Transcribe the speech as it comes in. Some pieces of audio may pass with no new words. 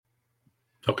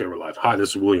Okay, we're live. Hi, this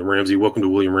is William Ramsey. Welcome to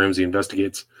William Ramsey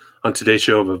Investigates. On today's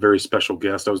show, I have a very special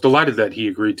guest. I was delighted that he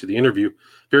agreed to the interview.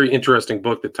 Very interesting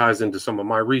book that ties into some of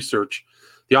my research.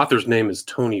 The author's name is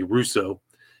Tony Russo,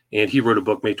 and he wrote a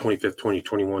book May 25th,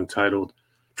 2021, titled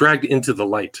Dragged into the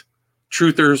Light: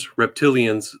 Truthers,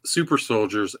 Reptilians, Super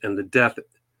Soldiers, and Death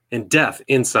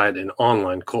Inside an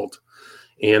Online Cult.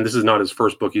 And this is not his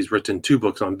first book. He's written two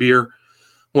books on beer.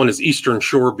 One is Eastern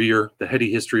Shore Beer, The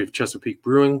Heady History of Chesapeake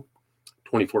Brewing,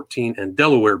 2014, and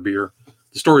Delaware Beer,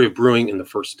 The Story of Brewing in the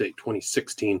First State,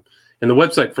 2016. And the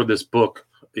website for this book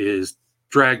is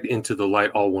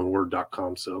draggedintothelight, all one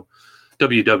word.com. So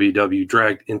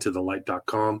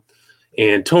www.draggedintothelight.com.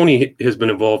 And Tony has been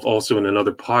involved also in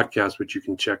another podcast, which you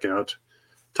can check out,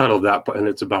 titled that, and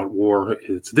it's about war.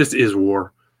 This is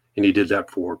War, and he did that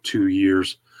for 2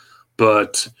 years.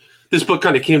 But this book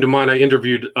kind of came to mind. I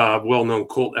interviewed a well-known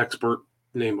cult expert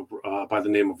by the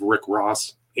name of Rick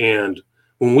Ross, and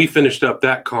when we finished up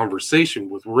that conversation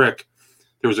with Rick,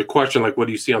 there was a question like, what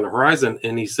do you see on the horizon?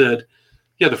 And he said,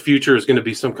 yeah, the future is going to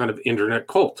be some kind of internet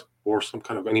cult or some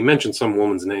kind of, and he mentioned some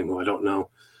woman's name who I don't know.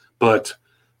 But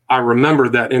I remember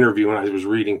that interview when I was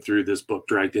reading through this book,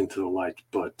 Dragged into the Light,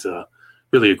 but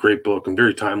really a great book and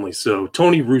very timely. So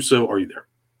Tony Russo, are you there?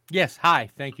 Yes. Hi.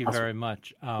 Thank you very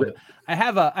much. I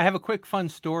have a quick fun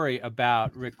story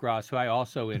about Rick Ross, who I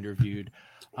also interviewed.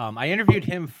 I interviewed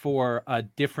him for a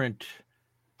different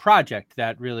project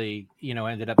that really,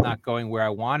 ended up not going where I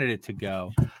wanted it to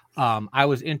go. I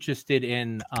was interested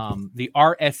in the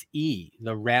RSE,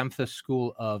 the Ramtha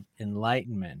School of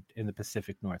Enlightenment in the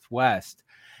Pacific Northwest,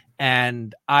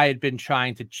 and I had been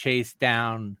trying to chase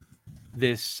down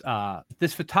this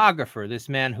photographer, this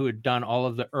man who had done all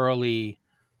of the early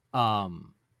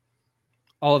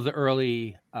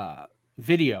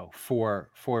video for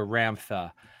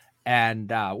Ramtha. And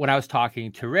when I was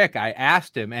talking to Rick, I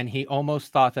asked him, and he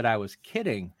almost thought that I was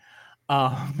kidding,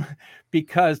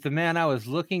 because the man I was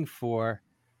looking for,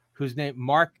 whose name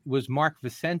was Mark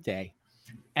Vicente,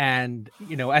 and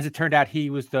as it turned out,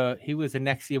 he was a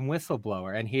NXIVM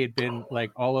whistleblower, and he had been like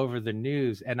all over the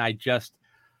news. And I just,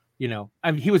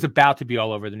 he was about to be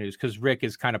all over the news because Rick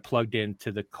is kind of plugged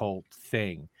into the cult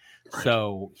thing, right.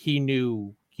 So he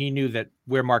knew that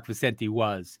where Mark Vicente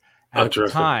was at the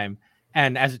time.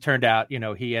 And as it turned out,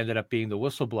 he ended up being the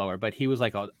whistleblower, but he was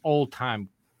like an old time,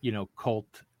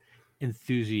 cult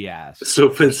enthusiast. So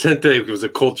Vicente was a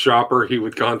cult shopper. He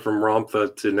would gone from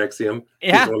Ramtha to NXIVM.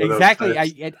 Yeah, exactly.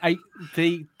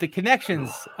 The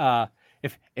connections,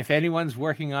 if anyone's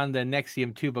working on the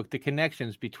NXIVM 2 book, the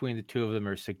connections between the two of them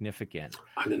are significant.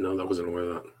 I didn't know that. Wasn't aware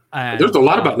of that. There's a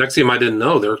lot about NXIVM I didn't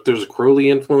know. There's a Crowley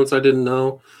influence I didn't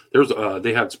know.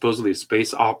 They had supposedly a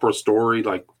space opera story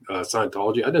like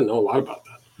Scientology. I didn't know a lot about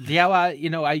that. Yeah,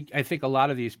 well, I think a lot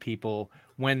of these people,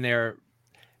 when they're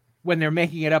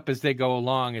making it up as they go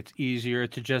along, it's easier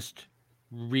to just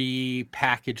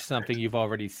repackage something you've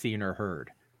already seen or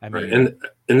heard. I mean, right.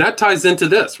 And that ties into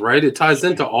this, right? It ties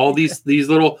into all these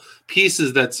little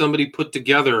pieces that somebody put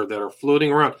together that are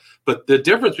floating around. But the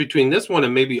difference between this one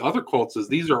and maybe other cults is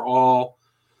these are all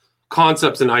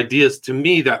concepts and ideas to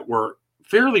me that were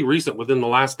fairly recent within the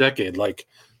last decade. Like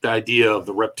the idea of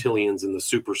the reptilians and the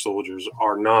super soldiers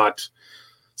are not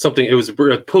something, it was a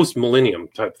post-millennium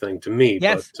type thing to me.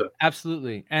 Yes, but,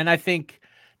 absolutely. And I think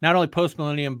not only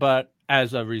post-millennium, but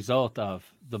as a result of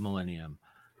the millennium.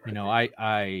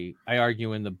 I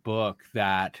argue in the book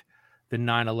that the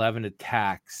 9/11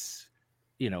 attacks,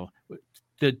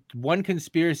 the one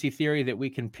conspiracy theory that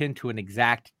we can pin to an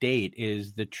exact date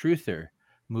is the Truther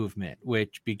movement,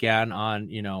 which began on,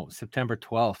 September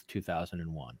 12th,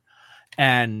 2001.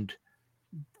 And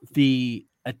the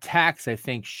attacks, I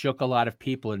think, shook a lot of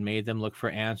people and made them look for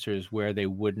answers where they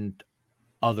wouldn't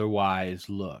otherwise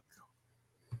look.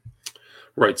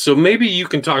 Right. So maybe you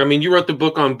can talk. I mean, you wrote the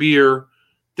book on beer.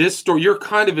 This story, you're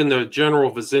kind of in the general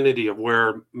vicinity of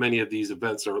where many of these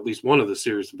events, or at least one of the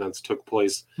series events, took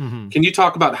place. Mm-hmm. Can you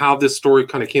talk about how this story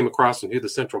kind of came across and who the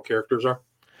central characters are?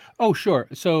 Oh, sure.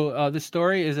 So the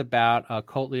story is about a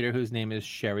cult leader whose name is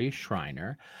Sherry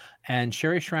Shriner. And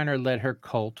Sherry Shriner led her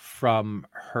cult from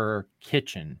her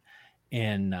kitchen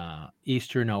in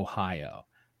eastern Ohio,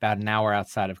 about an hour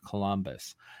outside of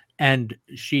Columbus. And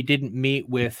she didn't meet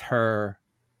with her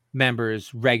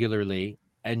members regularly.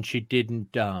 And she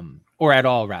didn't, or at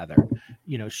all, rather,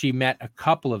 she met a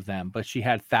couple of them, but she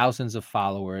had thousands of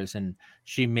followers, and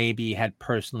she maybe had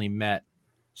personally met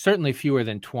certainly fewer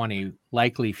than 20,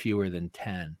 likely fewer than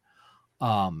 10.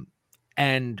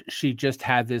 And she just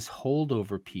had this hold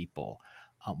over people.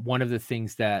 One of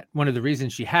the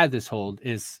reasons she had this hold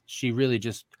is she really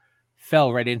just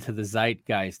fell right into the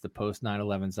zeitgeist, the post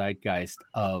 9/11 zeitgeist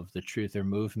of the truther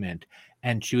movement,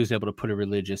 and she was able to put a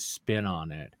religious spin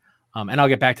on it. And I'll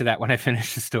get back to that when I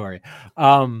finish the story.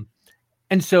 And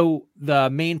so the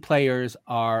main players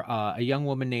are a young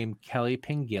woman named Kelly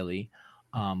Pingilly,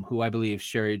 who I believe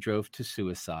Sherry drove to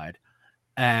suicide,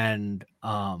 and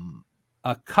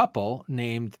a couple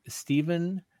named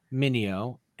Stephen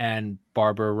Minio and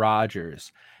Barbara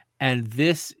Rogers. And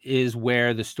this is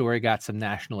where the story got some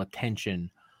national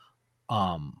attention.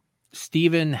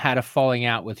 Stephen had a falling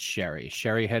out with Sherry.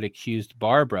 Sherry had accused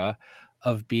Barbara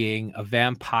of being a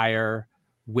vampire,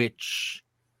 witch,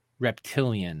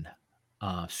 reptilian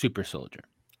super soldier.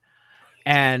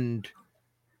 And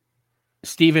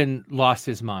Stephen lost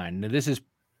his mind. Now, this is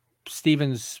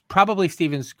probably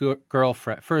Stephen's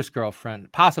first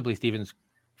girlfriend, possibly Stephen's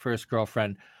first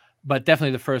girlfriend, but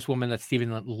definitely the first woman that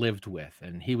Stephen lived with.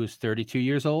 And he was 32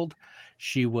 years old.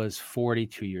 She was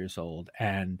 42 years old.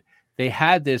 And they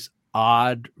had this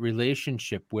odd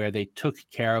relationship where they took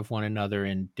care of one another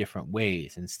in different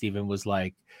ways. And Stephen was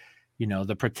like,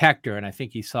 the protector. And I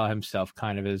think he saw himself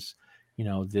kind of as,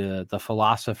 the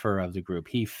philosopher of the group.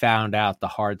 He found out the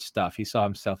hard stuff. He saw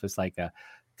himself as like a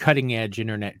cutting edge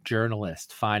internet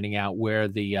journalist, finding out where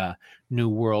the New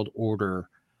World Order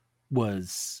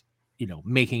was,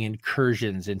 making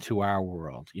incursions into our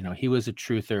world. He was a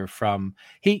truther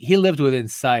he lived within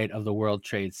sight of the World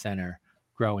Trade Center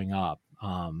growing up,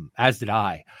 as did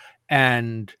I.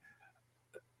 And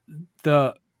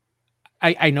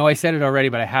I know I said it already,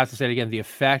 but I have to say it again, the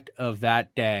effect of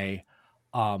that day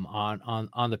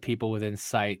on the people within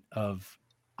sight of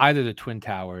either the Twin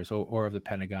Towers or of the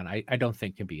Pentagon, I don't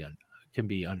think can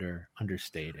be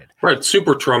understated. Right,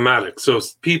 super traumatic. So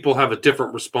people have a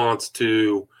different response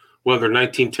to whether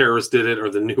 19 terrorists did it or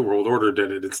the New World Order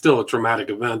did it. It's still a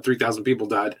traumatic event. 3,000 people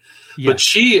died. Yes. But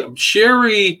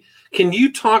Sherry, can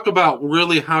you talk about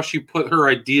really how she put her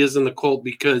ideas in the cult?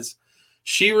 Because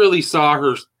she really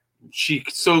saw she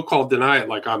so-called deny it,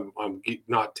 like I'm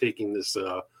not taking this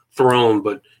throne,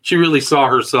 but she really saw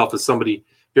herself as somebody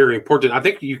very important. I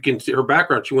think you can see her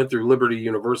background. She went through Liberty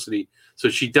University, so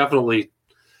she definitely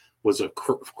was a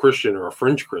Christian or a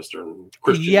fringe Christian.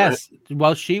 Yes. Right?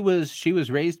 Well, she was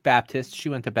raised Baptist. She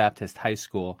went to Baptist high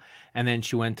school, and then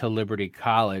she went to Liberty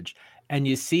College. And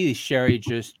you see Sherry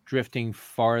just drifting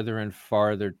farther and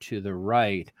farther to the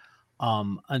right,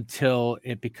 until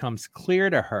it becomes clear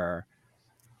to her,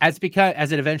 as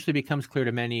it eventually becomes clear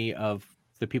to many of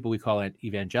the people we call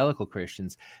evangelical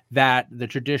Christians, that the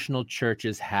traditional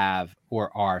churches have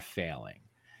or are failing.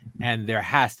 And there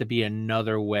has to be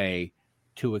another way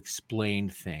to explain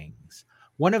things.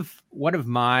 One of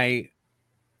my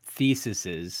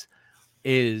theses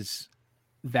is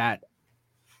that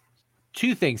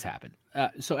two things happen.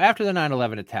 So after the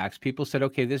 9/11 attacks, people said,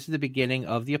 okay, this is the beginning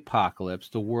of the apocalypse.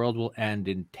 The world will end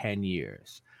in 10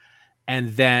 years. And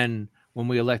then when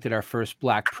we elected our first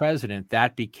Black president,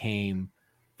 that became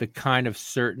the kind of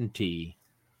certainty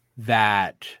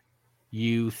that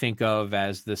you think of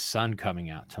as the sun coming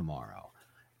out tomorrow.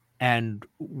 And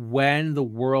when the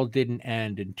world didn't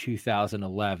end in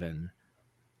 2011,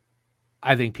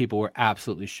 I think people were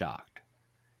absolutely shocked.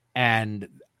 And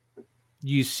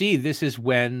you see, this is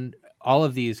when all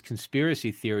of these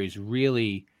conspiracy theories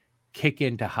really kick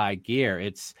into high gear.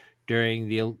 It's during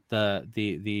the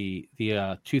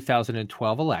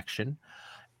 2012 election,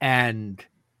 and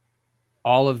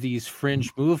all of these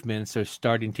fringe movements are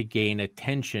starting to gain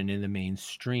attention in the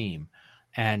mainstream.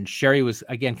 And Sherry was,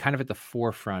 again, kind of at the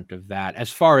forefront of that as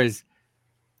far as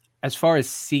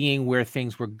seeing where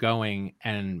things were going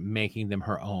and making them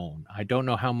her own. I don't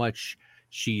know how much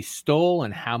she stole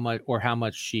and how much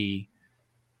she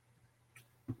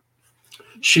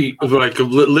like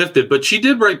lifted, but she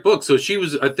did write books. So she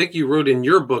was, I think you wrote in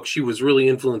your book, she was really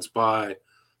influenced by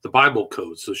the Bible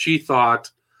code. So she thought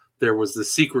there was the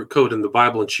secret code in the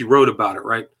Bible, and she wrote about it,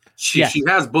 right? She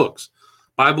has books.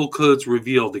 Bible codes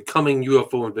reveal the coming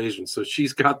UFO invasion. So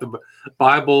she's got the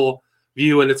Bible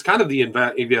view, and it's kind of the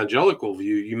evangelical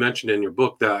view. You mentioned in your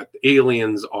book that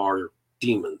aliens are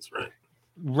demons, right?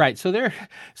 Right. So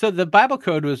the Bible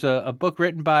code was a book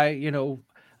written by,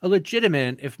 a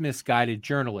legitimate, if misguided,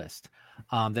 journalist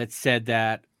that said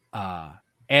that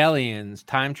aliens,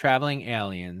 time-traveling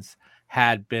aliens,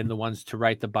 had been the ones to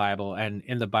write the Bible, and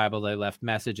in the Bible they left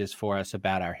messages for us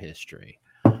about our history.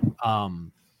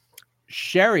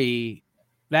 Sherry,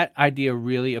 that idea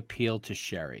really appealed to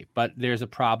Sherry, but there's a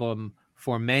problem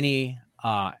for many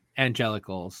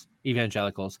evangelicals,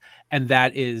 and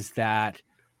that is that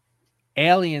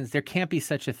aliens, there can't be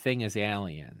such a thing as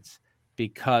aliens,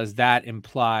 because that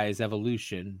implies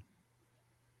evolution,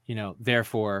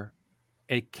 therefore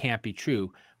it can't be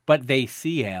true. But they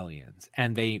see aliens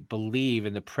and they believe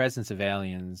in the presence of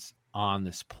aliens on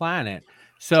this planet.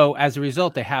 So as a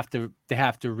result, they have to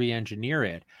re-engineer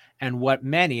it. And what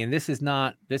many, and this is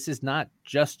not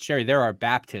just Sherry, there are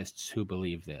Baptists who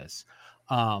believe this,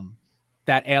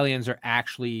 that aliens are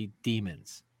actually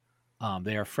demons.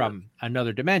 They are from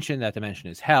another dimension. That dimension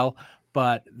is hell,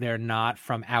 but they're not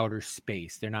from outer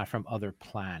space. They're not from other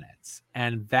planets.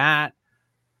 And that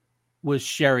was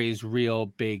Sherry's real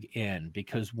big in,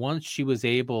 because once she was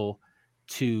able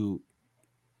to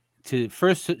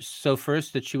first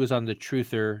that she was on the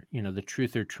truther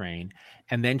train,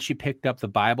 and then she picked up the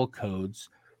Bible codes,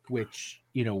 which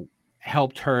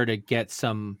helped her to get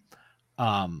some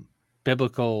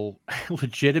biblical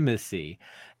legitimacy,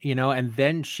 and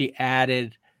then she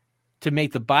added, to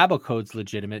make the Bible codes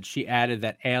legitimate, she added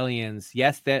that aliens,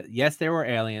 yes, there were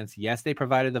aliens, yes, they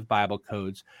provided the Bible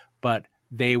codes, but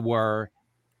they were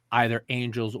either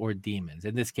angels or demons.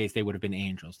 In this case, they would have been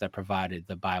angels that provided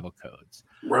the Bible codes.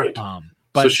 Right.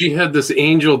 But so she had this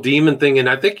angel demon thing, and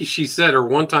I think she said, or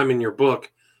one time in your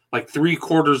book, like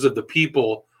 3/4 of the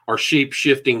people are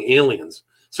shape-shifting aliens.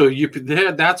 So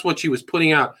that's what she was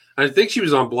putting out. I think she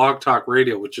was on Blog Talk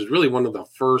Radio, which is really one of the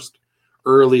first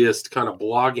earliest kind of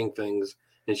blogging things,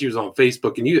 and she was on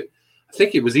Facebook. And I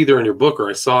think it was either in your book or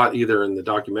I saw it either in the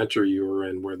documentary you were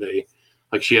in, where they,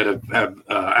 like, she had a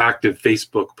active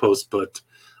Facebook post. But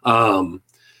what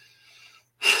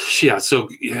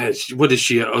is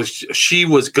she? She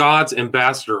was God's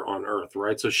ambassador on Earth,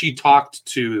 right? So she talked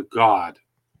to God.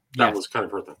 That was kind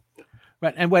of her thing. Yeah.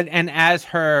 Right, and as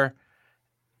her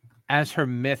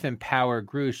myth and power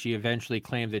grew, she eventually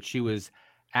claimed that she was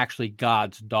actually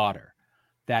God's daughter,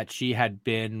 that she had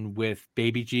been with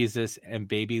baby Jesus and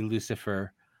baby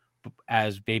Lucifer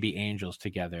as baby angels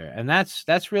together. And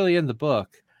that's really in the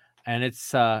book. And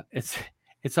it's a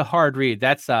hard read.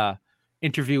 That's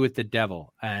Interview with the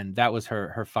Devil. And that was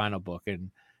her final book.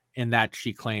 And in that,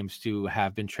 she claims to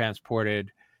have been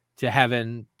transported to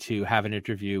heaven to have an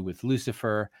interview with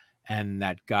Lucifer, and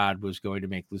that God was going to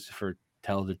make Lucifer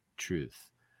tell the truth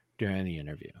during the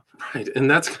interview. Right. And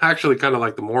that's actually kind of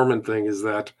like the Mormon thing, is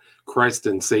that Christ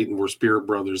and Satan were spirit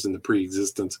brothers in the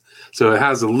pre-existence. So it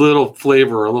has a little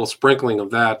flavor, a little sprinkling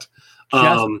of that.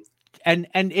 And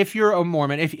if you're a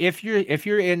Mormon, if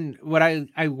you're in what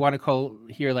I want to call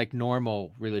here, like,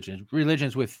 normal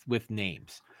religions with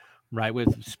names, right,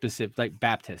 with specific, like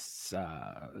Baptists,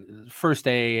 First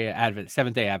Day Advent,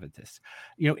 Seventh Day Adventists,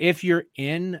 if you're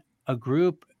in a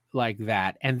group like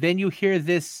that, and then you hear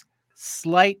this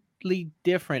slightly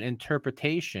different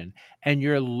interpretation, and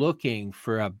you're looking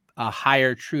for a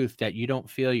higher truth that you don't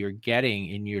feel you're getting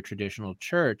in your traditional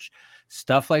church,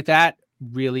 stuff like that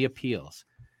really appeals.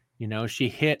 She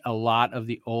hit a lot of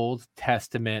the Old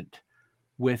Testament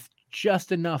with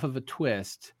just enough of a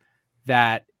twist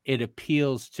that it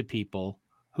appeals to people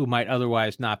who might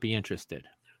otherwise not be interested.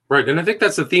 Right. And I think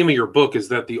that's the theme of your book, is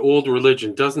that the old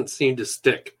religion doesn't seem to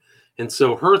stick. And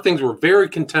so her things were very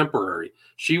contemporary.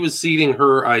 She was seeding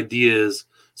her ideas,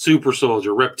 super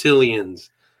soldier, reptilians,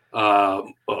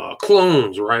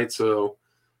 clones, right? So,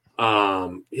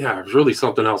 it was really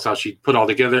something else how she put all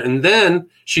together. And then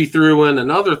she threw in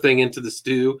another thing into the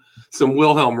stew, some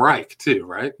Wilhelm Reich too,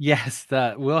 right? Yes,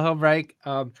 the Wilhelm Reich.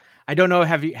 I don't know.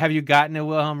 Have you gotten a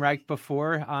Wilhelm Reich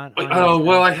before?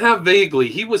 Well, I have vaguely.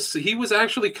 He was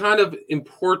actually kind of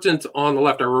important on the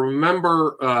left. I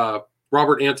remember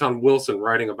Robert Anton Wilson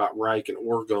writing about Reich and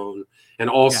Orgone, and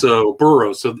also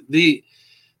Burroughs. So they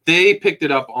picked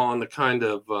it up on the kind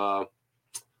of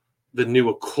the new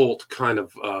occult kind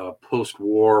of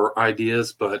post-war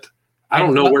ideas, but I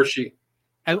don't know where she.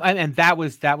 And that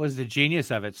was the genius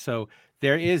of it. So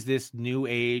there is this new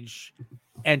age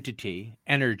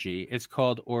energy. It's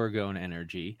called Orgone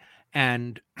energy,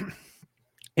 and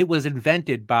it was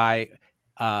invented by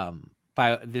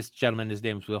this gentleman. His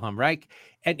name is Wilhelm Reich,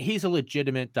 and he's a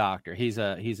legitimate doctor. He's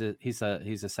a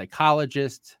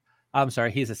psychologist. I'm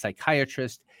sorry, he's a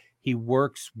psychiatrist. He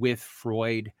works with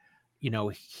Freud.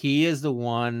 He is the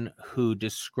one who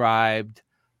described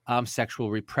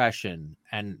sexual repression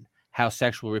and how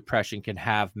sexual repression can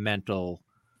have mental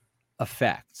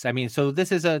effects. I mean, so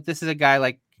this is a guy,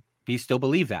 like, he still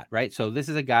believed that, right? So this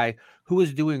is a guy who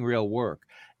was doing real work,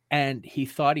 and he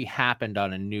thought he happened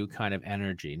on a new kind of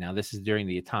energy. Now, this is during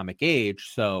the atomic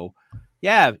age, so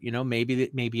maybe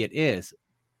it is,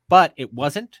 but it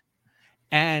wasn't,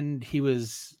 and he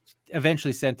was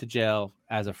eventually sent to jail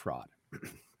as a fraud.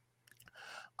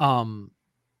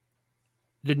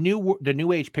 The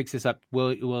new age picks this up.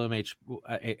 William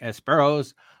S.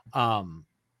 Burroughs,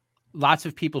 lots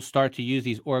of people start to use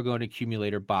these orgone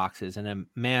accumulator boxes, and a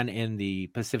man in the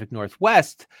Pacific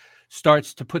Northwest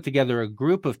starts to put together a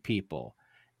group of people.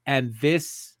 And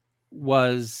this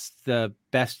was the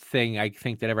best thing I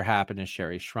think that ever happened to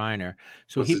Sherry Shriner.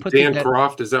 So he put Dan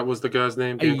Croft. Is that was the guy's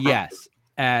name? Dan Croft? Yes.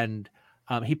 And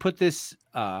he put this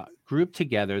group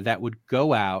together that would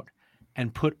go out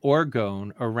and put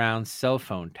orgone around cell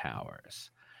phone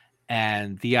towers.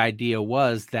 And the idea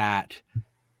was that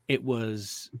it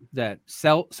was that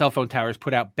cell phone towers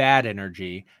put out bad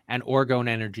energy and orgone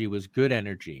energy was good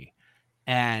energy.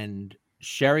 And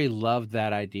Sherry loved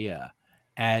that idea,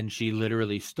 and she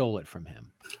literally stole it from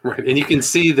him. Right. And you can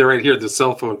see there right here, the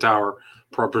cell phone tower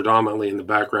predominantly in the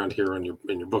background here in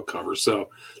your book cover. So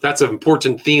that's an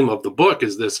important theme of the book,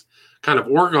 is this kind of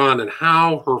orgone and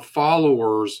how her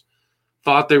followers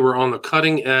thought they were on the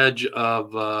cutting edge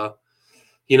of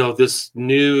this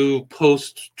new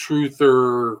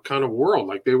post-truther kind of world.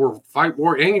 Like they were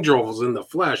war angels in the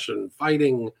flesh and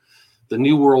fighting the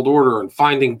New World Order and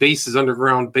finding bases,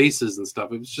 underground bases and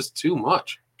stuff. It was just too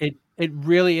much. It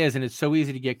really is, and it's so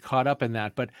easy to get caught up in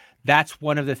that. But that's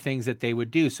one of the things that they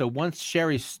would do. So once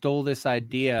Sherry stole this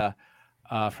idea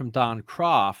from Don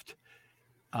Croft,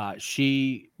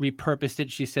 she repurposed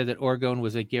it. She said that orgone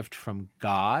was a gift from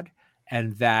God,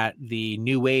 and that the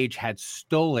New Age had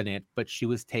stolen it, but she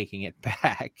was taking it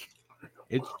back.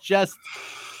 It's just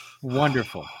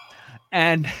wonderful.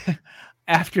 And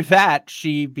after that,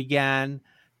 she began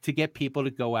to get people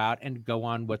to go out and go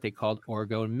on what they called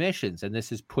orgone missions. And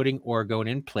this is putting orgone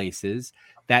in places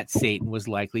that Satan was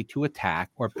likely to attack,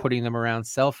 or putting them around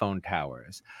cell phone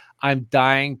towers. I'm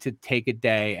dying to take a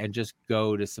day and just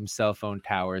go to some cell phone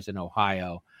towers in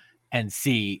Ohio and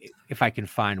see if I can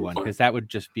find one, because that would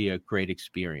just be a great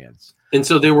experience. And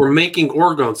so they were making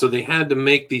orgone. So they had to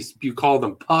make these, you call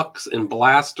them pucks and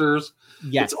blasters.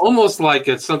 Yes. It's almost like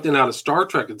it's something out of Star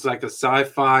Trek. It's like a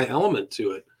sci-fi element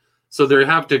to it. So they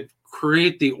have to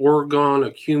create the orgone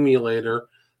accumulator,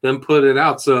 then put it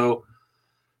out. So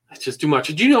it's just too much.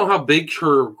 Did you know how big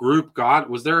her group got?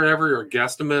 Was there ever a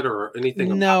guesstimate or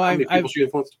anything? No, how many people she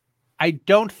influenced? I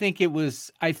don't think it was.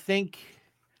 I think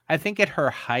at her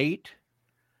height.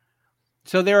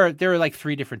 So there are like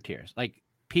three different tiers. Like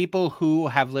people who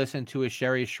have listened to a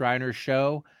Sherry Shriner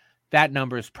show, that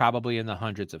number is probably in the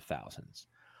hundreds of thousands.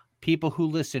 People who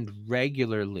listened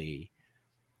regularly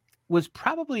was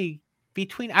probably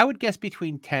between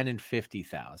 10 and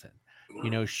 50,000.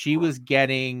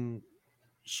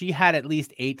 She had at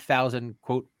least 8,000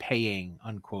 quote paying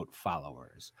unquote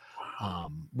followers.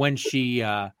 When she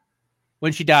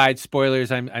died,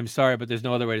 spoilers, I'm sorry, but there's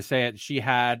no other way to say it. She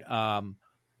had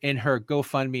in her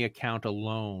GoFundMe account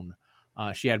alone,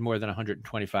 she had more than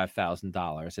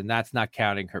 $125,000, and that's not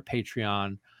counting her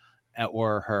Patreon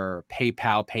or her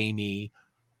PayPal Pay Me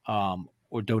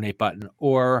or donate button,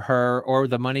 or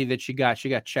the money that she got. She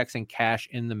got checks and cash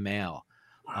in the mail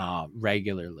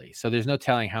regularly. So there's no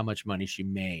telling how much money she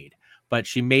made, but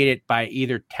she made it by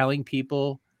either telling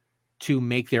people to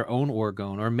make their own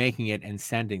orgone or making it and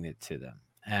sending it to them.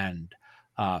 And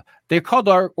they're called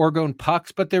orgone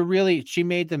pucks, but she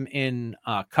made them in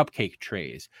cupcake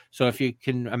trays. So if you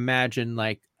can imagine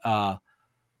like a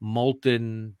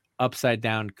molten upside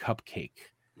down cupcake,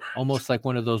 almost like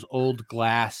one of those old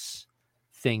glass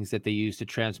things that they use to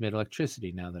transmit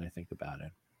electricity, now that I think about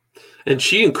it. And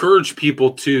she encouraged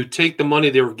people to take the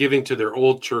money they were giving to their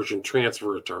old church and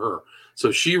transfer it to her.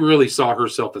 So she really saw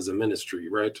herself as a ministry,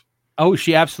 right? Oh,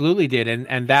 she absolutely did.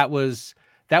 And that was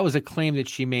a claim that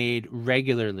she made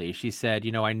regularly. She said,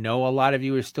 I know a lot of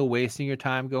you are still wasting your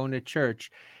time going to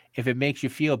church. If it makes you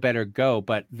feel better, go.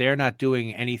 But they're not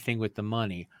doing anything with the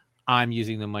money. I'm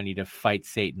using the money to fight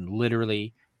Satan,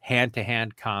 literally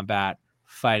hand-to-hand combat,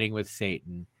 fighting with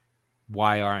Satan.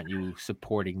 Why aren't you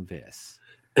supporting this?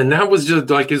 And that was just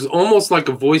like, is almost like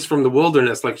a voice from the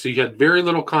wilderness. Like, so you had very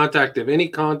little contact, if any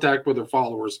contact with her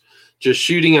followers, just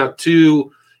shooting out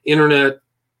 2 internet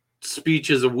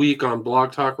speeches a week on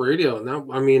Blog Talk Radio. And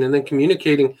and then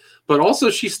communicating, but also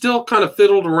she still kind of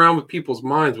fiddled around with people's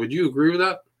minds. Would you agree with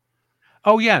that?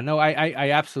 Oh yeah, no,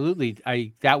 I absolutely,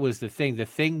 that was the thing. The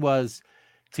thing was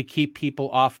to keep people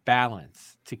off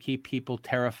balance, to keep people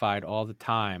terrified all the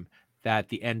time that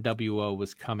the NWO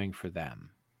was coming for them.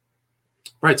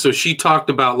 Right. So she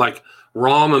talked about like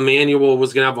Rahm Emanuel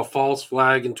was going to have a false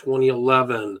flag in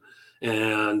 2011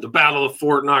 and the Battle of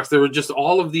Fort Knox. There were just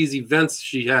all of these events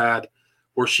she had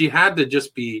where she had to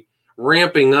just be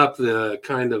ramping up the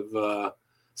kind of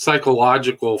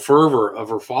psychological fervor of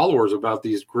her followers about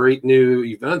these great new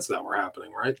events that were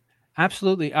happening, right?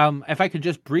 Absolutely. If I could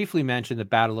just briefly mention the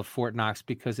Battle of Fort Knox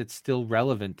because it's still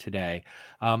relevant today.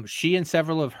 She and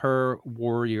several of her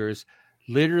warriors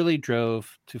literally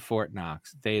drove to Fort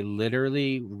Knox. They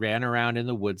literally ran around in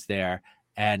the woods there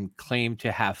and claimed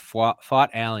to have fought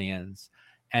aliens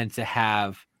and to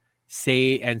have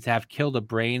killed a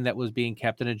brain that was being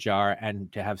kept in a jar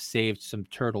and to have saved some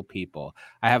turtle people.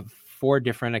 I have 4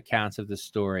 different accounts of the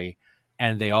story,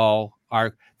 and they're all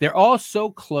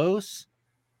so close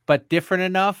but different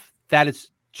enough that it's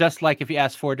just like if you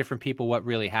ask 4 different people what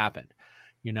really happened,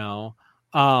 you know?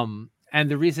 And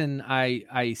the reason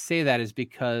I say that is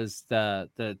because the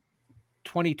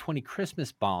 2020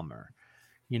 Christmas bomber,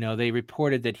 they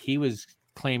reported that he was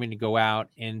claiming to go out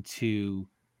into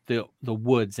the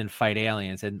woods and fight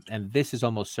aliens, and this is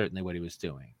almost certainly what he was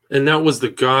doing. And that was the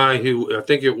guy who, I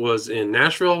think it was in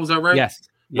Nashville, was that right? Yes.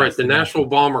 Right. The Nashville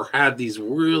bomber had these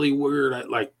really weird,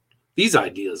 like these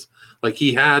ideas. Like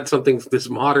he had this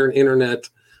modern internet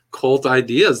cult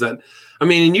ideas that, I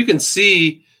mean, and you can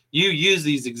see, you use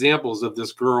these examples of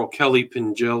this girl, Kelly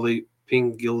Pingilly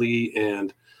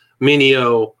and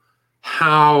Minio,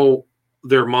 how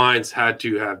their minds had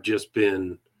to have just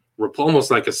been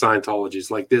almost like a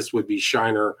Scientologist. Like this would be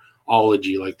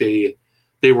Shinerology. Like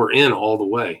they were in all the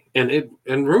way, and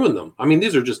ruined them. I mean,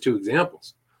 these are just 2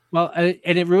 examples. Well, and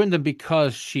it ruined them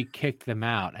because she kicked them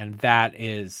out, and that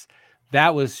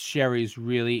was Sherry's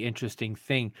really interesting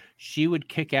thing. She would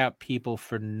kick out people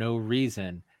for no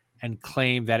reason and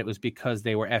claim that it was because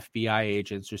they were FBI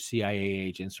agents or CIA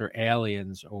agents or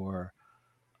aliens or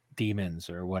demons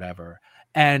or whatever.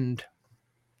 And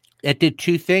it did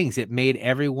 2 things. It made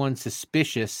everyone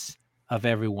suspicious of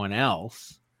everyone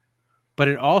else, but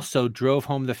it also drove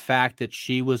home the fact that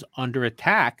she was under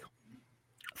attack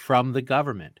from the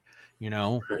government.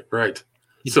 Right.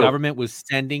 The government was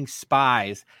sending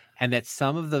spies, and that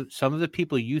some of the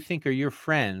people you think are your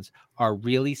friends are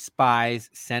really spies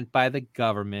sent by the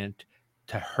government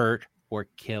to hurt or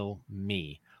kill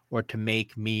me or to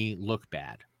make me look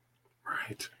bad.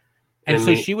 Right. And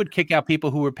so she would kick out people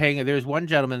who were paying. There's one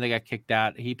gentleman that got kicked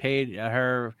out. He paid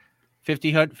her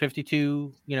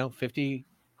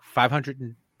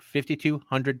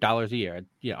 $5,252 a year.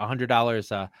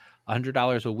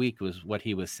 $100 a week was what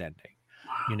he was sending.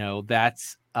 Wow.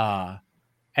 That's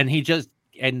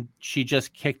she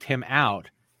just kicked him out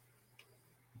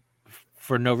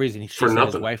for no reason. She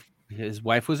said his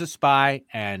wife was a spy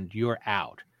and you're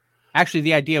out. Actually,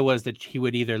 the idea was that he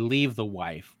would either leave the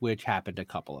wife, which happened a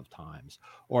couple of times,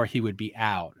 or he would be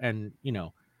out. And,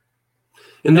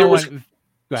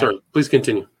 sorry, please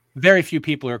continue. Very few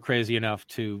people are crazy enough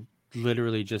to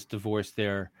literally just divorce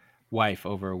their wife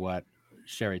over what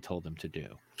Sherry told them to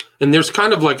do. And there's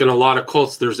kind of like in a lot of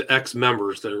cults, there's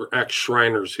ex-members that are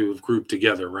ex-Shriners who have grouped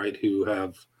together, right? Who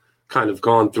have kind of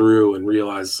gone through and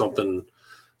realized something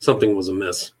was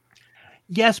amiss.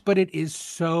 Yes, but it is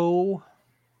so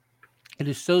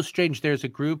strange. There's a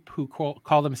group who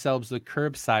call themselves the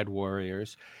Curbside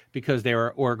Warriors because they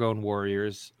were Orgone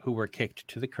warriors who were kicked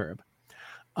to the curb.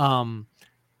 And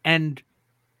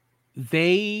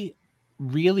they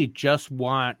really just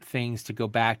want things to go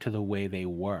back to the way they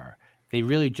were. They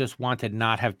really just want to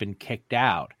not have been kicked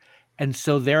out. And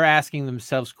so they're asking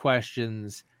themselves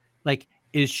questions like,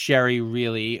 is Sherry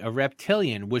really a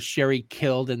reptilian? Was Sherry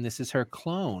killed and this is her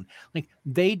clone? Like,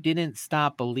 they didn't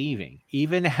stop believing,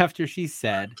 even after she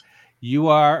said, you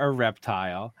are a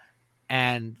reptile.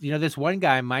 And, this one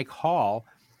guy, Mike Hall,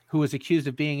 who was accused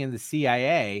of being in the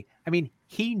CIA. I mean,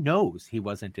 he knows he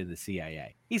wasn't in the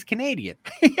CIA. He's Canadian.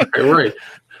 Right.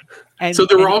 And so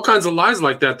there were all kinds of lies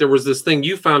like that. There was this thing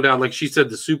you found out, like she said,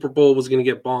 the Super Bowl was going to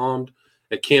get bombed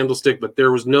at Candlestick, but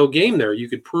there was no game there. You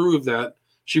could prove that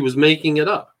she was making it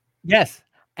up. Yes.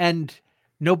 And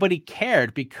nobody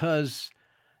cared because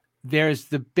there's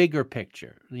the bigger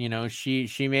picture.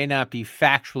 She may not be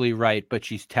factually right, but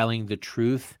she's telling the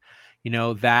truth.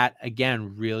 That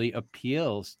again really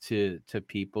appeals to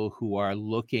people who are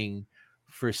looking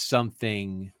for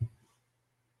something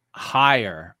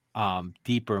higher,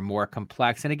 deeper, more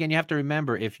complex. And again, you have to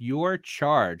remember, if you're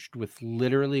charged with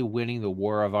literally winning the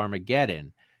War of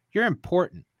Armageddon, you're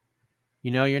important.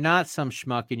 You're not some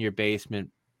schmuck in your basement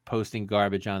posting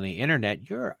garbage on the internet.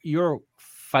 You're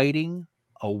fighting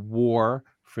a war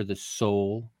for the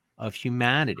soul of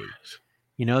humanity.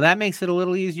 That makes it a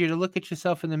little easier to look at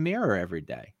yourself in the mirror every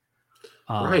day.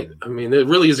 Right. I mean, it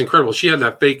really is incredible. She had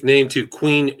that fake name too,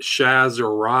 Queen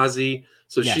Shazarazi.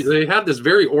 So yes. They had this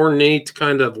very ornate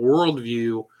kind of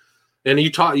worldview. And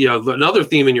you taught, another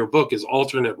theme in your book is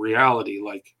alternate reality.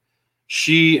 Like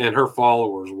she and her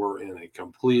followers were in a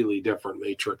completely different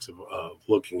matrix of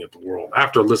looking at the world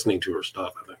after listening to her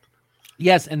stuff, I think.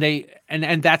 Yes, and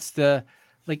and that's the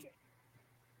like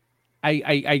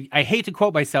I hate to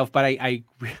quote myself, but I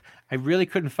really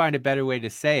couldn't find a better way to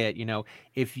say it.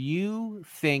 If you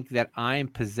think that I'm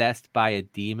possessed by a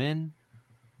demon,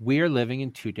 we're living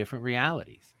in two different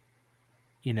realities.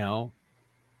 You know,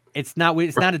 it's not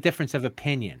a difference of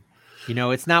opinion.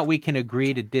 It's not we can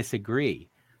agree to disagree.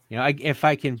 If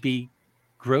I can be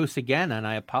gross again, and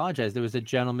I apologize, there was a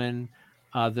gentleman,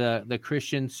 the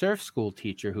Christian surf school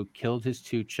teacher who killed his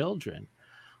two children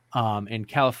in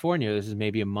California. This is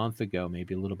maybe a month ago,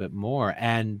 maybe a little bit more.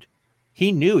 And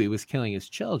he knew he was killing his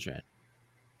children,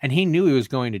 and he knew he was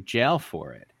going to jail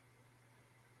for it.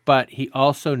 But he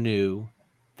also knew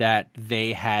that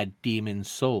they had demon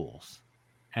souls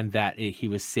and that he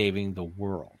was saving the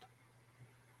world,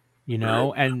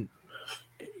 Right. and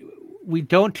we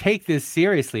don't take this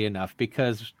seriously enough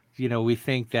because, we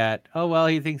think that, oh, well,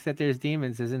 he thinks that there's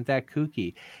demons. Isn't that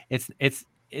kooky? It's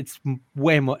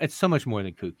way more. It's so much more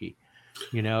than kooky.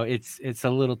 It's a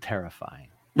little terrifying.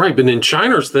 Right, but in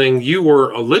Shiner's thing, you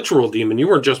were a literal demon. You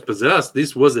weren't just possessed.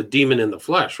 This was a demon in the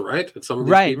flesh, right? Some of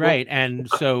these Right, people. right. And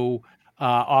so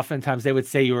oftentimes they would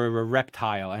say you were a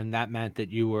reptile, and that meant that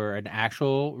you were an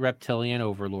actual reptilian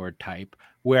overlord type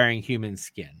wearing human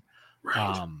skin.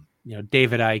 Right.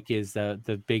 David Icke is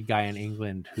the big guy in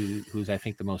England who's I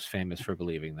think the most famous for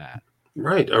believing that.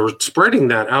 Right. Or spreading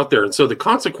that out there. And so the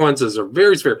consequences are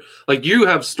very severe. Like you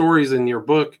have stories in your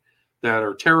book that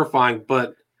are terrifying,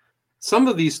 but some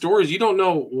of these stories, you don't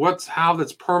know how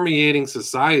that's permeating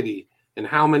society and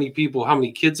how many people, how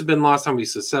many kids have been lost, how many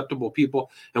susceptible people.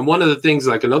 And one of the things,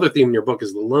 like another theme in your book,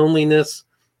 is the loneliness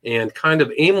and kind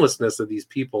of aimlessness of these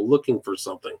people looking for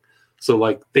something. So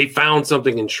like they found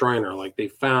something in Shriner, like they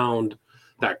found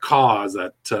that cause,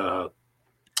 that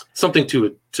something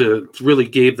to really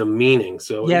gave them meaning.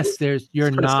 So Yes, you're it's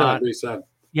kind of sad, not. very sad.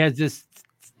 Yeah, just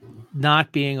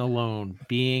not being alone,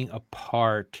 being a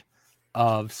part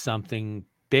of something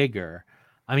bigger.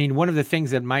 I mean, one of the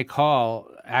things that Mike Hall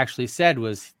actually said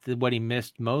was what he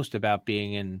missed most about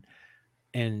being in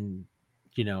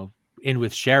in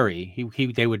with Sherry.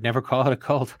 They would never call it a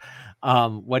cult.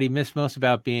 What he missed most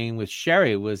about being with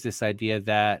Sherry was this idea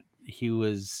that he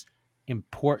was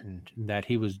important, that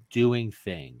he was doing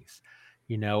things.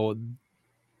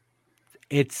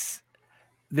 It's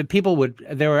the people would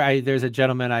there's a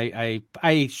gentleman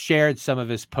I shared some of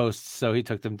his posts, so he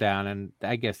took them down, and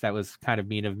I guess that was kind of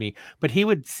mean of me, but he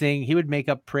would make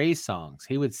up praise songs.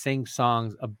 He would sing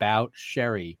songs about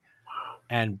Sherry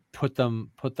and put them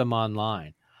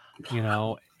online.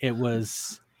 It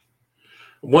was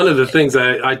One of the things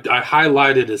I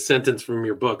highlighted a sentence from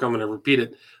your book. I'm going to repeat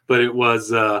it, but it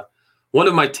was one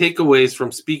of my takeaways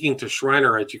from speaking to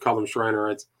Shrinerites. You call them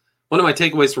Shrinerites. One of my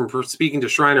takeaways from speaking to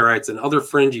Shrinerites and other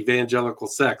fringe evangelical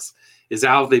sects is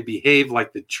how they behave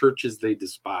like the churches they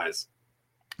despise.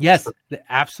 Yes,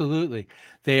 absolutely.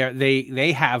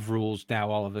 They have rules now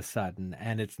all of a sudden,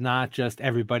 and it's not just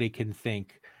everybody can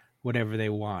think whatever they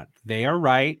want. They are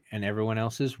right and everyone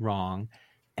else is wrong,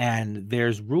 and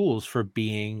there's rules for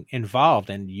being involved,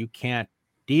 and you can't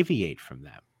deviate from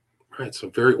them. Right, so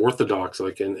very orthodox,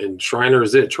 and Shriner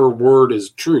is it. Her word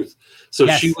is truth. So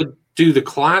Yes. she would do the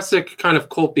classic kind of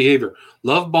cult behavior: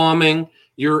 love bombing,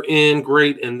 you're in,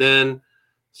 great, and then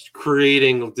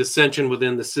creating dissension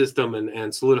within the system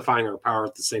and solidifying our power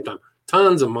at the same time.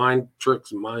 Tons of mind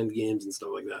tricks, mind games, and stuff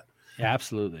like that. Yeah,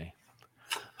 absolutely.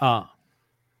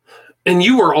 And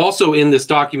you were also in this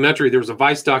documentary. There was a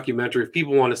Vice documentary. If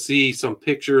people want to see some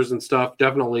pictures and stuff,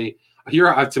 definitely.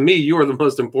 To me, you are the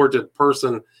most important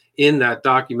person in that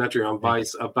documentary on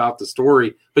Vice about the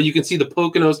story. But you can see the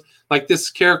Poconos. Like this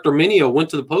character, Minio, went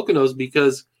to the Poconos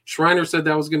because Shriner said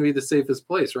that was going to be the safest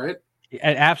place, right?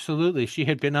 Absolutely. She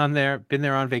had been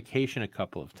there on vacation a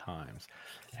couple of times.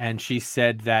 And she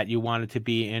said that you wanted to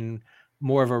be in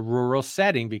more of a rural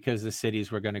setting because the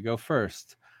cities were going to go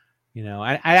first.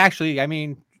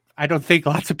 I don't think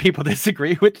lots of people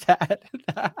disagree with that.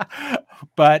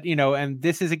 But, and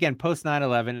this is again post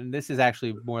 9/11, and this is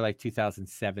actually more like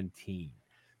 2017.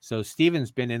 So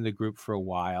Steven's been in the group for a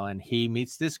while, and he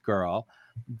meets this girl.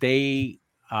 There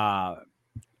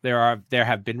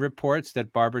have been reports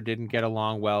that Barbara didn't get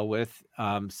along well with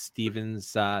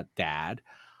Steven's dad,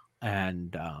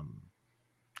 and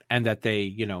that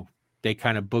they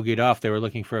kind of boogied off. They were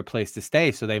looking for a place to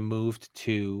stay, so they moved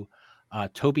to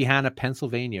Tobyhanna,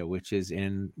 Pennsylvania, which is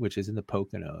in the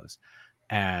Poconos.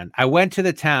 And I went to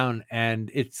the town,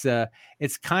 and it's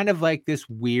kind of like this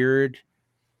weird.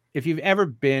 If you've ever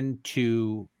been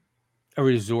to a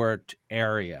resort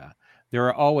area, there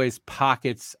are always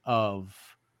pockets of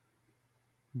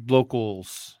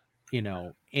locals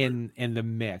in the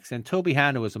mix. And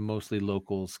Tobyhanna was a mostly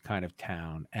locals kind of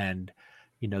town, and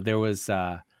there was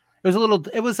it was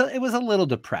a little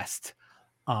depressed.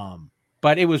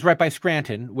 But it was right by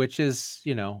Scranton, which is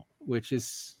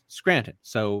Scranton.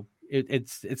 So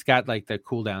it's got like the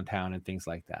cool downtown and things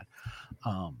like that.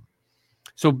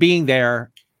 So being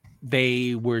there,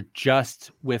 they were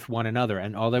just with one another,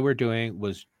 and all they were doing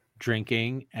was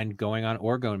drinking and going on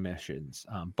orgone missions.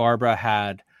 Barbara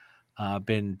had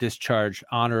been discharged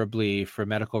honorably for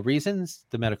medical reasons.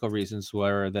 The medical reasons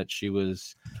were that she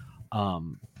was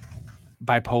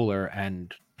bipolar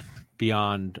and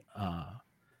beyond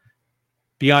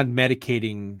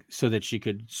medicating so that she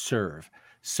could serve.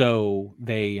 So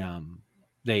they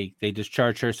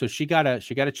discharged her. So she got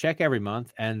a check every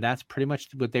month, and that's pretty much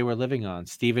what they were living on.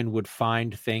 Stephen would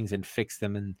find things and fix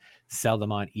them and sell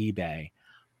them on eBay.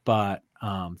 But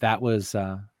that was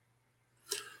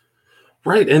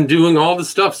right, and doing all the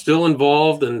stuff, still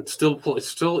involved and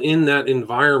still in that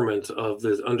environment of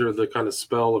this, under the kind of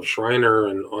spell of Shriner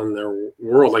and on their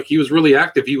world. Like, he was really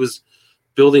active. He was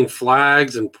building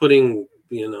flags and putting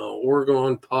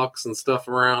orgone pucks and stuff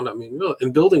around. I mean, really,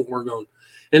 and building orgone,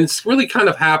 and it's really kind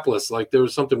of hapless. Like, there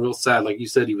was something real sad. Like you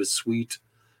said, he was sweet,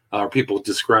 or people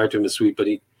described him as sweet, but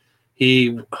he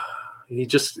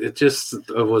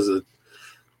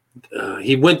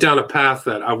went down a path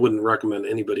that I wouldn't recommend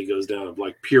anybody goes down, of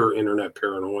like pure internet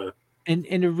paranoia. And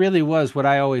it really was. What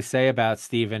I always say about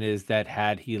Stephen is that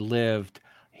had he lived,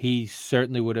 he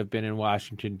certainly would have been in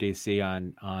Washington, D.C.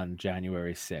 on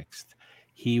January 6th.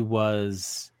 He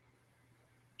was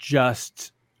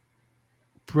just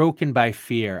broken by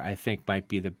fear, I think might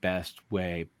be the best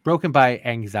way. Broken by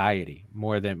anxiety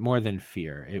more than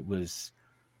fear. It was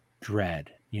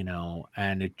dread,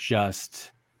 and it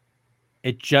just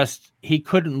he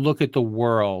couldn't look at the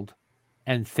world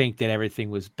and think that everything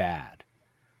was bad.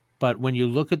 But when you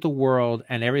look at the world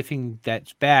and everything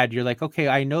that's bad, you're like, okay,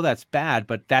 I know that's bad,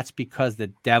 but that's because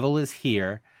the devil is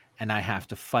here and I have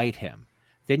to fight him.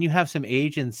 Then you have some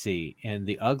agency in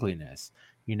the ugliness.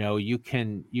 You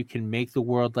can make the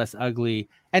world less ugly,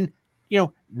 and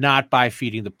not by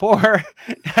feeding the poor,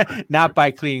 not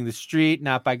by cleaning the street,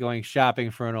 not by going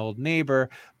shopping for an old neighbor,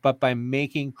 but by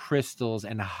making crystals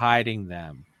and hiding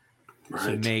them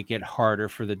to make it harder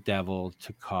for the devil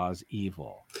to cause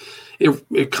evil.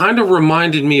 It kind of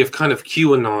reminded me of kind of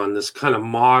QAnon, this kind of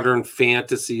modern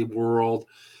fantasy world.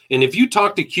 And if you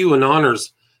talk to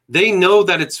QAnoners, they know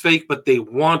that it's fake, but they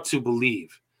want to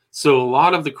believe. So a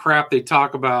lot of the crap they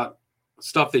talk about,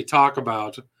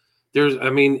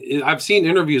 I've seen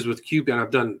interviews with Q, and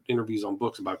I've done interviews on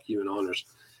books about QAnoners,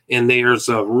 and there's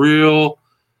a real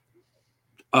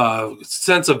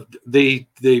sense of they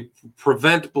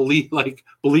prevent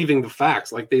believing the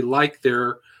facts. Like, they like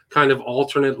their kind of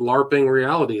alternate LARPing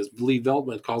reality, as Lee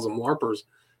Veltman calls them, LARPers.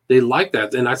 They like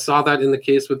that, and I saw that in the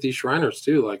case with these Shriners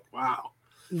too. Like, wow.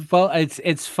 Well,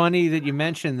 it's funny that you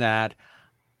mentioned that.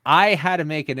 I had to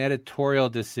make an editorial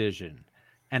decision,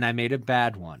 and I made a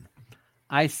bad one.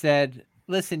 I said,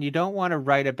 listen, you don't want to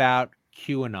write about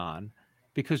QAnon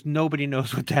because nobody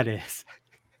knows what that is.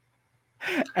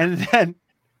 And then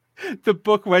the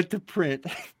book went to print.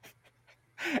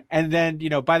 And then,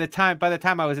 by the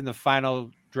time I was in the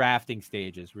final drafting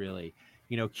stages, really,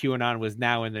 QAnon was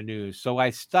now in the news. So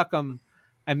I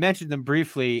mentioned them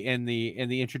briefly in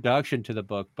the introduction to the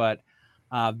book, but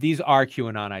these are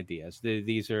QAnon ideas.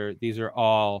 These are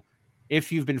all. If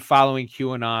you've been following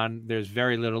QAnon, there's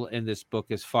very little in this book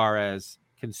as far as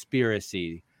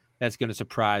conspiracy that's going to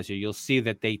surprise you. You'll see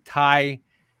that they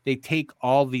take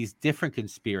all these different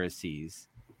conspiracies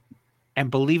and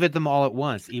believe in them all at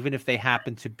once, even if they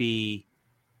happen to be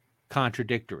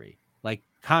contradictory. Like,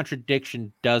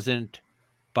 contradiction doesn't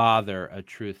bother a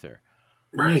truther.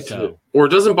 Right. So, or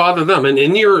it doesn't bother them. And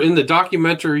in the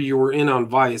documentary you were in on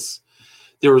Vice,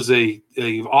 there was a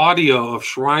audio of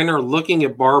Shriner looking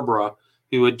at Barbara,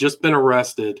 who had just been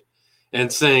arrested,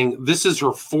 and saying, this is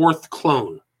her fourth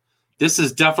clone. This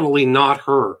is definitely not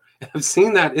her. I've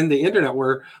seen that in the internet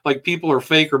where like people are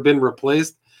fake or been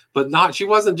replaced, but she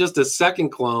wasn't just a second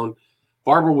clone.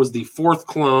 Barbara was the fourth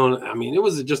clone. I mean, it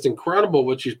was just incredible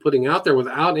what she's putting out there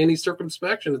without any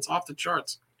circumspection. It's off the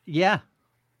charts. Yeah.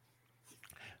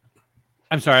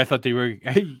 I'm sorry. I thought they were.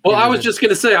 Well, I was just going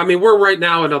to say, I mean, we're right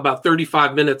now at about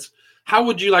 35 minutes. How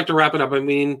would you like to wrap it up? I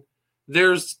mean,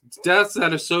 there's deaths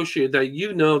that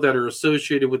are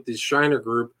associated with this Shriner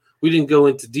group. We didn't go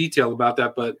into detail about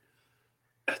that, but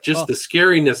just the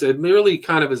scariness. It really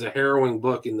kind of is a harrowing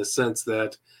book in the sense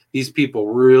that these people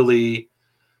really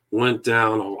went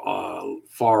down a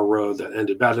far road that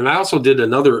ended bad. And I also did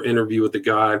another interview with a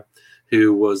guy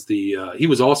who was he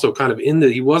was also kind of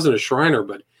he wasn't a Shriner,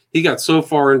 but he got so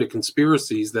far into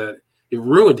conspiracies that it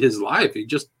ruined his life. He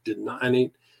just did not. Man.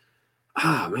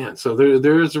 So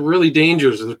there's really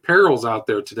dangers, there's perils out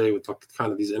there today with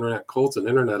kind of these internet cults and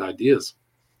internet ideas.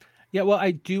 Yeah, well,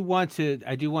 I do want to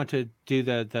do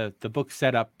the book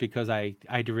setup because I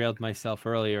derailed myself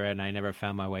earlier and I never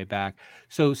found my way back.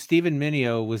 So Stephen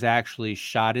Mineo was actually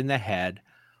shot in the head,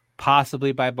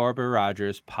 possibly by Barbara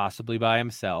Rogers, possibly by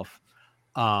himself.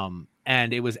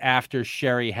 And it was after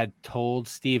Sherry had told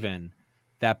Stephen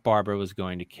that Barbara was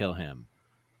going to kill him.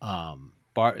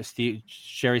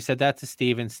 Sherry said that to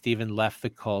Stephen. Stephen left the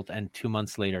cult, and 2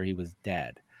 months later he was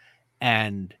dead.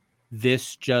 And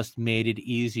this just made it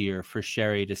easier for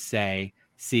Sherry to say,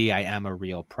 see, I am a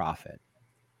real prophet.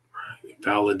 Right.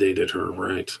 Validated her,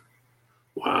 right?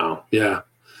 Wow. Yeah.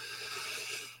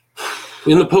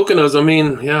 In the Poconos, I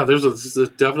mean, yeah, this is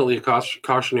definitely a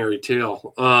cautionary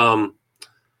tale.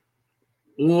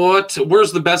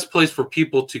 Where's the best place for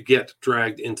people to get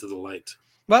dragged into the light?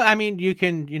 Well, I mean, you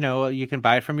can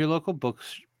buy it from your local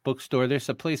bookstore. There's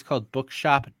a place called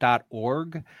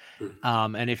bookshop.org.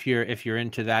 And if you're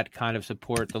into that kind of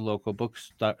support the local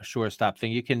bookstore stop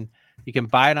thing, you can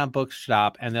buy it on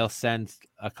Bookshop and they'll send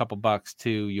a couple bucks to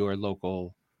your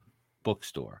local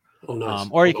bookstore. Oh, nice.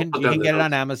 Or you can get it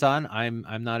on Amazon.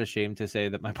 I'm not ashamed to say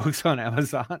that my book's on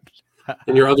Amazon.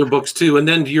 And your other books too. And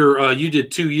then you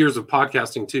did 2 years of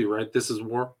podcasting too, right? This is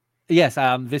War. Yes,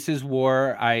 This is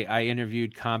War. I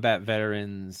interviewed combat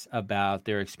veterans about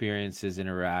their experiences in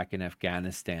Iraq and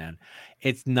Afghanistan.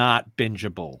 It's not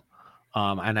bingeable.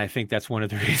 And I think that's one of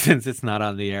the reasons it's not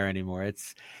on the air anymore.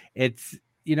 It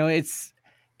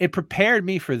prepared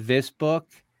me for this book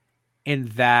in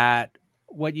that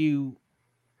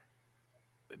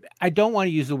I don't want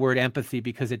to use the word empathy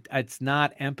because it's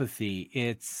not empathy.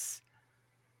 It's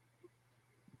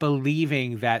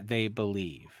believing that they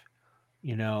believe,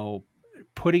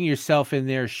 putting yourself in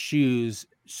their shoes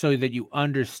so that you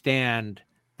understand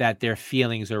that their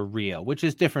feelings are real, which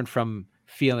is different from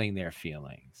feeling their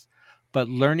feelings. But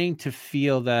learning to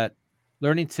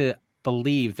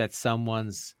believe that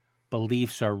someone's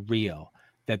beliefs are real,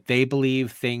 that they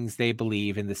believe things they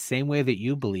believe in the same way that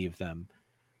you believe them,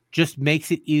 just makes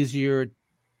it easier.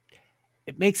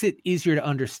 It makes it easier to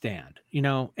understand,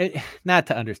 not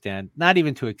to understand, not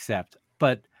even to accept,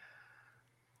 but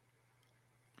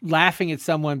laughing at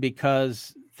someone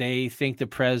because they think the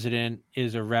president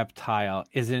is a reptile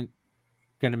isn't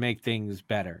going to make things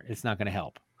better. It's not going to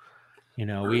help.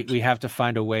 Right. We have to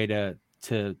find a way to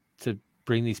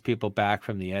bring these people back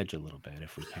from the edge a little bit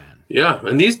if we can. Yeah,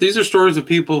 and these are stories of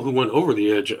people who went over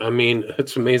the edge. I mean,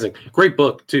 it's amazing. Great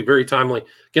book too, very timely.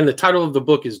 Again, the title of the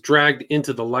book is Dragged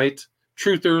into the Light: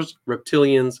 Truthers,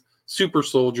 Reptilians, Super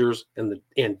Soldiers, and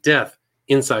Death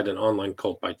Inside an Online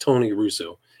Cult by Tony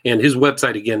Russo. And his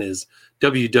website again is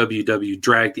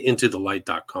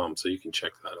www.draggedintothelight.com. So you can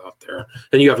check that out there.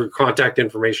 And you have your contact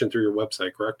information through your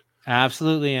website, correct?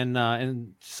 Absolutely. And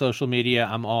in social media,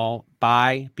 I'm all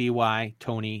by BY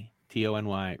Tony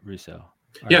Tony Russo.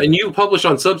 Yeah, and you publish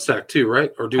on Substack too,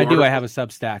 right? Or I do. I have a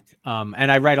Substack,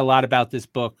 and I write a lot about this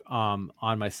book on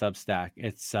my Substack.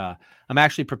 It's I'm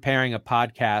actually preparing a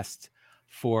podcast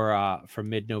for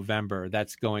mid-November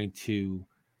that's going to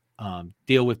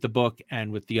deal with the book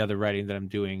and with the other writing that I'm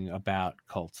doing about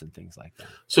cults and things like that.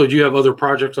 So do you have other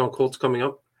projects on cults coming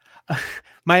up?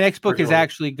 My next book is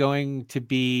actually going to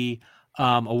be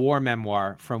a war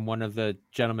memoir from one of the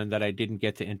gentlemen that I didn't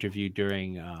get to interview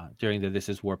during the This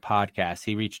Is War podcast.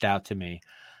 He reached out to me,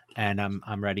 and I'm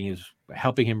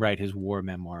helping him write his war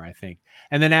memoir, I think.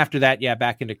 And then after that,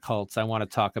 back into cults. I want to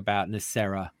talk about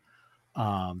NESARA,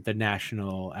 the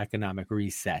National Economic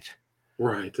Reset.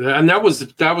 Right, and that was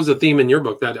a theme in your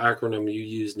book. That acronym you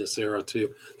used, NESARA,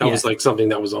 too. That was like something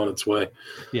that was on its way.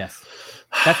 Yes,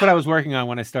 that's what I was working on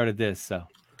when I started this. So.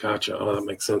 Gotcha. Oh, that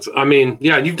makes sense. I mean,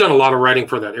 yeah, you've done a lot of writing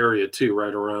for that area too,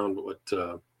 right around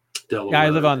Delaware. Yeah, I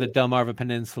live on the Delmarva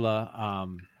Peninsula,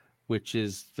 which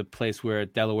is the place where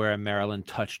Delaware and Maryland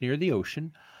touch near the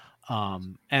ocean.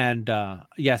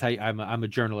 Yes, I'm a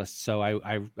journalist, so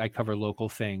I cover local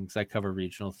things. I cover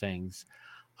regional things.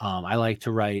 I like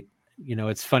to write.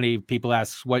 It's funny. People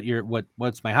ask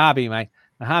what's my hobby. My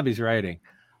hobby's writing.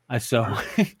 So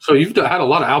you've had a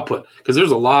lot of output because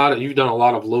you've done a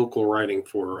lot of local writing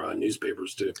for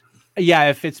newspapers too. Yeah,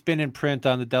 if it's been in print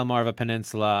on the Delmarva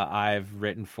Peninsula, I've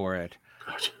written for it.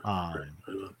 Gotcha. A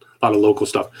lot of local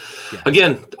stuff. Yeah.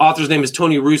 Again, author's name is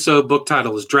Tony Russo. Book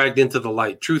title is Dragged into the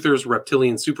Light: Truthers,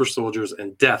 Reptilians, Super Soldiers,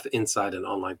 and Death Inside an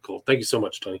Online Cult. Thank you so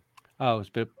much, Tony. Oh, it's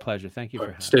been a pleasure. Thank you for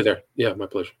having me. Stay there. Yeah, my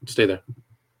pleasure. Stay there.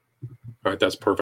 All right, that's perfect.